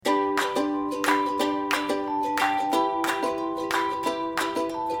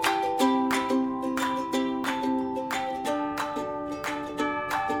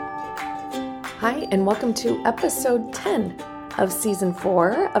Hi, and welcome to episode 10 of season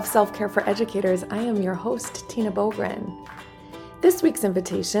 4 of Self-Care for Educators. I am your host, Tina Bogren. This week's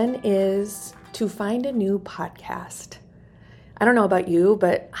invitation is to find a new podcast. I don't know about you,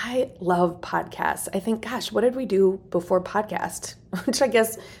 but I love podcasts. I think, gosh, what did we do before podcast? Which I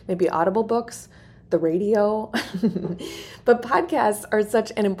guess maybe Audible books, the radio. But podcasts are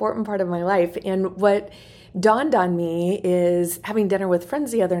such an important part of my life. And what dawned on me is having dinner with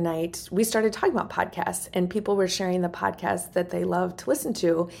friends the other night, we started talking about podcasts and people were sharing the podcasts that they love to listen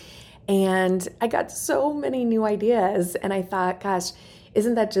to. And I got so many new ideas and I thought, gosh,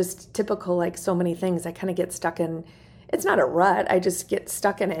 isn't that just typical, like so many things? I kind of get stuck in, it's not a rut, I just get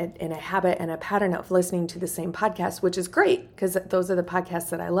stuck in it, in a habit and a pattern of listening to the same podcast, which is great because those are the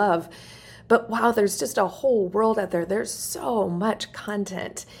podcasts that I love. But wow, there's just a whole world out there. There's so much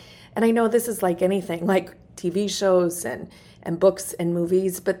content. And I know this is like anything, like TV shows and books and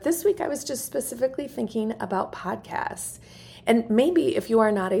movies, but this week I was just specifically thinking about podcasts. And maybe if you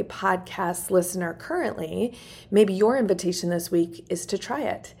are not a podcast listener currently, maybe your invitation this week is to try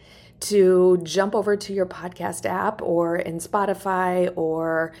it, to jump over to your podcast app or in Spotify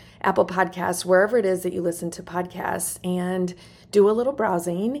or Apple Podcasts, wherever it is that you listen to podcasts, and do a little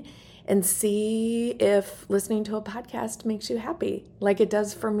browsing and see if listening to a podcast makes you happy, like it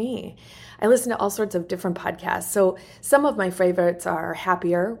does for me. I listen to all sorts of different podcasts. So some of my favorites are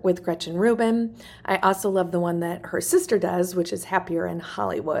Happier with Gretchen Rubin. I also love the one that her sister does, which is Happier in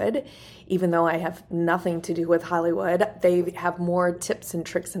Hollywood. Even though I have nothing to do with Hollywood, they have more tips and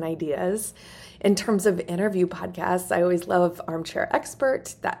tricks and ideas. In terms of interview podcasts, I always love Armchair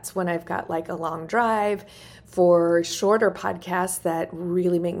Expert. That's when I've got like a long drive. For shorter podcasts that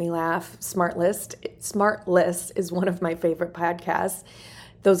really make me laugh, Smart List is one of my favorite podcasts.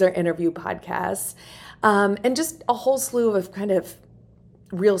 Those are interview podcasts. And just a whole slew of kind of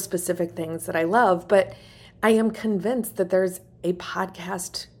real specific things that I love. But I am convinced that there's a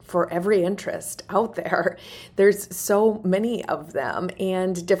podcast for every interest out there. There's so many of them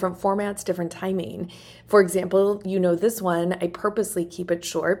and different formats, different timing. For example, this one, I purposely keep it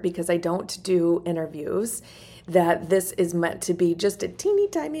short because I don't do interviews, that this is meant to be just a teeny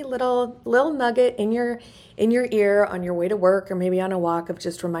tiny little nugget in your ear on your way to work or maybe on a walk of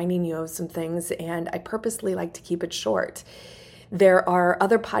just reminding you of some things. And I purposely like to keep it short. There are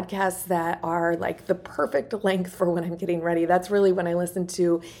other podcasts that are like the perfect length for when I'm getting ready. That's really when I listen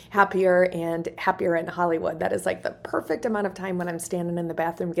to Happier in Hollywood. That is like the perfect amount of time when I'm standing in the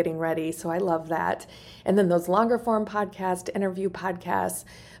bathroom getting ready. So I love that. And then those longer form podcasts, interview podcasts.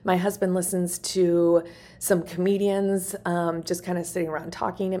 My husband listens to some comedians, just kind of sitting around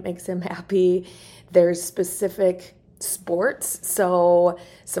talking. It makes him happy. There's specific sports, so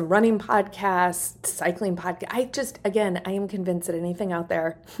some running podcasts, cycling podcast. I am convinced that anything out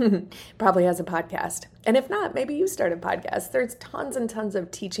there probably has a podcast. And if not, maybe you start a podcast. There's tons and tons of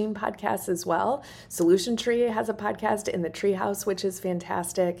teaching podcasts as well. Solution Tree has a podcast in the Treehouse, which is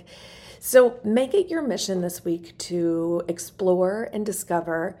fantastic. So make it your mission this week to explore and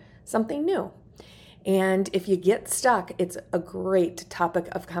discover something new. And if you get stuck, it's a great topic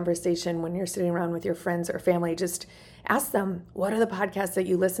of conversation when you're sitting around with your friends or family. Just ask them, what are the podcasts that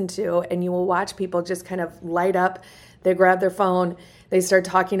you listen to? And you will watch people just kind of light up. They grab their phone, they start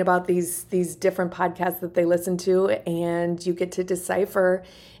talking about these different podcasts that they listen to, and you get to decipher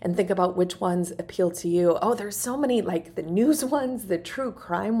and think about which ones appeal to you. Oh, there's so many, like the news ones, the true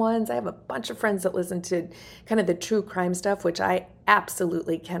crime ones. I have a bunch of friends that listen to kind of the true crime stuff, which I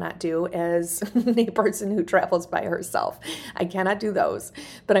absolutely cannot do as a person who travels by herself. I cannot do those,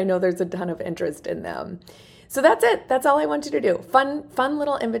 but I know there's a ton of interest in them. So that's it. That's all I want you to do. Fun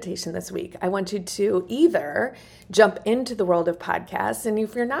little invitation this week. I want you to either jump into the world of podcasts, and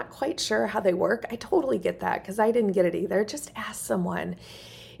if you're not quite sure how they work, I totally get that because I didn't get it either. Just ask someone.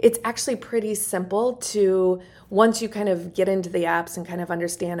 It's actually pretty simple to, once you kind of get into the apps and kind of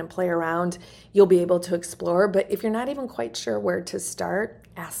understand and play around, you'll be able to explore. But if you're not even quite sure where to start,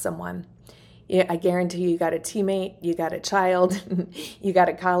 ask someone. I guarantee you got a teammate, you got a child, you got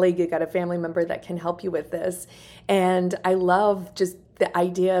a colleague, you got a family member that can help you with this. And I love just the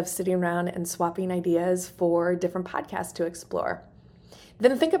idea of sitting around and swapping ideas for different podcasts to explore.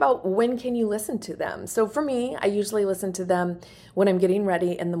 Then think about, when can you listen to them? So for me, I usually listen to them when I'm getting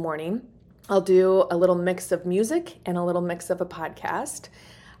ready in the morning. I'll do a little mix of music and a little mix of a podcast.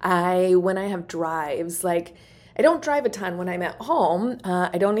 When I have drives, I don't drive a ton when I'm at home.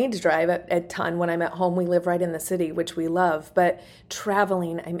 I don't need to drive a ton when I'm at home. We live right in the city, which we love. But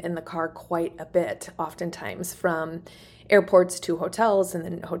traveling, I'm in the car quite a bit, oftentimes, from airports to hotels and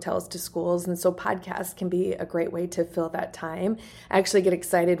then hotels to schools. And so podcasts can be a great way to fill that time. I actually get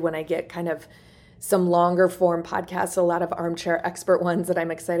excited when I get kind of some longer form podcasts, a lot of armchair expert ones that I'm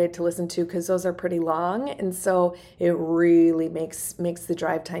excited to listen to because those are pretty long. And so it really makes the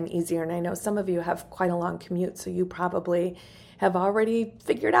drive time easier. And I know some of you have quite a long commute, so you probably have already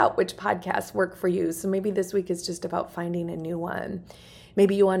figured out which podcasts work for you. So maybe this week is just about finding a new one.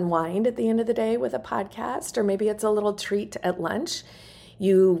 Maybe you unwind at the end of the day with a podcast, or maybe it's a little treat at lunch.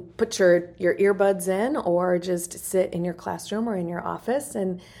 You put your earbuds in, or just sit in your classroom or in your office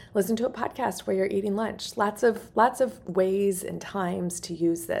and listen to a podcast while you're eating lunch. Lots of ways and times to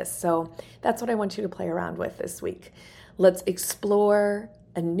use this. So that's what I want you to play around with this week. Let's explore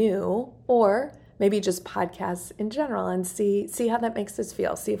a new, or maybe just podcasts in general, and see how that makes us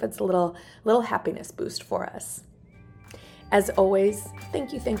feel. See if it's a little happiness boost for us. As always,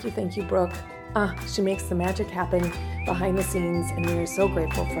 thank you, Brooke. She makes the magic happen behind the scenes, and we are so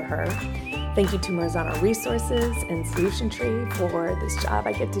grateful for her. Thank you to Marzano Resources and Solution Tree for this job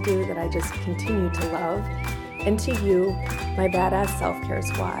I get to do that I just continue to love. And to you, my badass self-care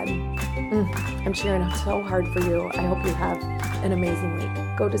squad. I'm cheering so hard for you. I hope you have an amazing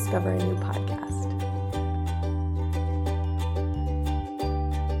week. Go discover a new podcast.